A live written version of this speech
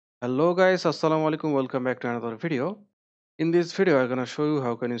Hello guys, assalamu alaikum. Welcome back to another video. In this video, I'm gonna show you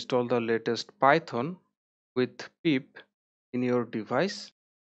how you can install the latest Python with PIP in your device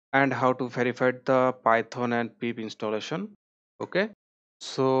and how to verify the Python and PIP installation. Okay.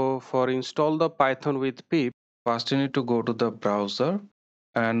 So for install the Python with PIP, first you need to go to the browser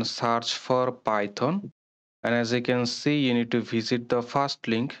and search for Python. And as you can see, you need to visit the first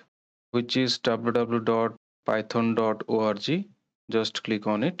link, which is www.python.org. Just click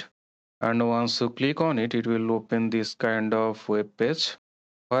on it, and once you click on it, it will open this kind of web page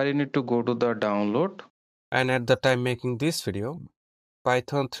where you need to go to the download. And at the time making this video,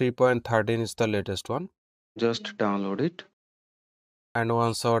 Python 3.13 is the latest one. Just download it. And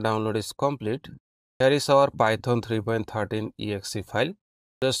once our download is complete, here is our Python 3.13 exe file.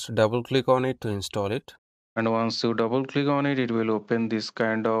 Just double click on it to install it. And once you double click on it, it will open this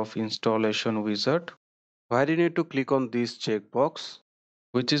kind of installation wizard where you need to click on this checkbox,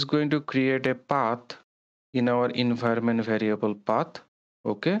 which is going to create a path in our environment variable path.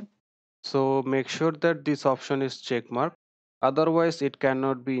 Okay, so make sure that this option is check marked, otherwise it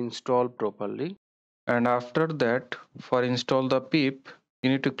cannot be installed properly. And after that, for install the pip, you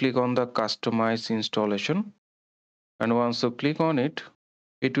need to click on the customize installation. And once you click on it,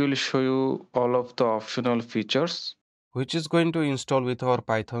 it will show you all of the optional features which is going to install with our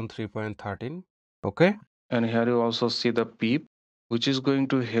Python 3.13. Okay, and here you also see the pip, which is going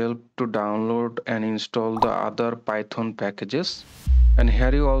to help to download and install the other Python packages. And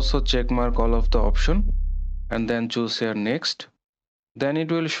here you also check mark all of the option and then choose here next. Then it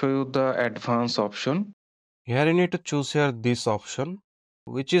will show you the advanced option. Here you need to choose here this option,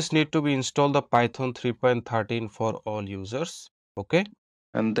 which is need to be installed the Python 3.13 for all users. Okay,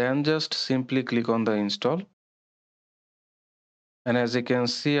 and then just simply click on the install. And as you can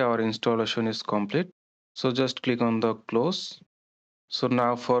see, our installation is complete. So just click on the close. So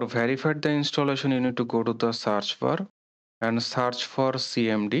now for verified the installation, you need to go to the search bar and search for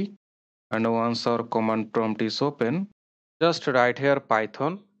CMD. And once our command prompt is open, just write here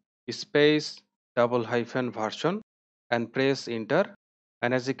Python space double hyphen version and press enter.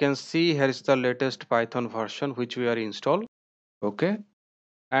 And as you can see, here is the latest Python version which we are installed. Okay.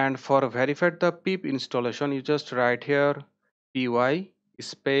 And for verified the pip installation, you just write here py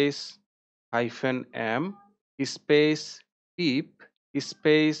space hyphen m space pip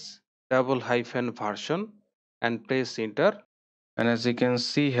space double hyphen version and press enter. And as you can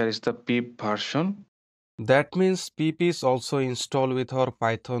see, here is the pip version. That means pip is also installed with our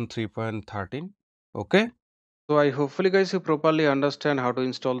Python 3.13. Okay. So I hopefully guys you properly understand how to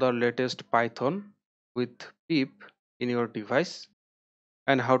install the latest Python with pip in your device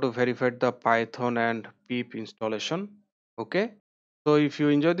and how to verify the Python and pip installation. Okay. So if you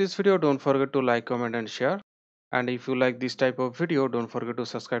enjoyed this video, don't forget to like, comment and share. And if you like this type of video, don't forget to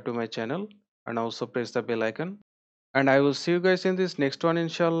subscribe to my channel and also press the bell icon. And I will see you guys in this next one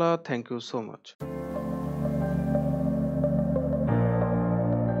inshallah. Thank you so much.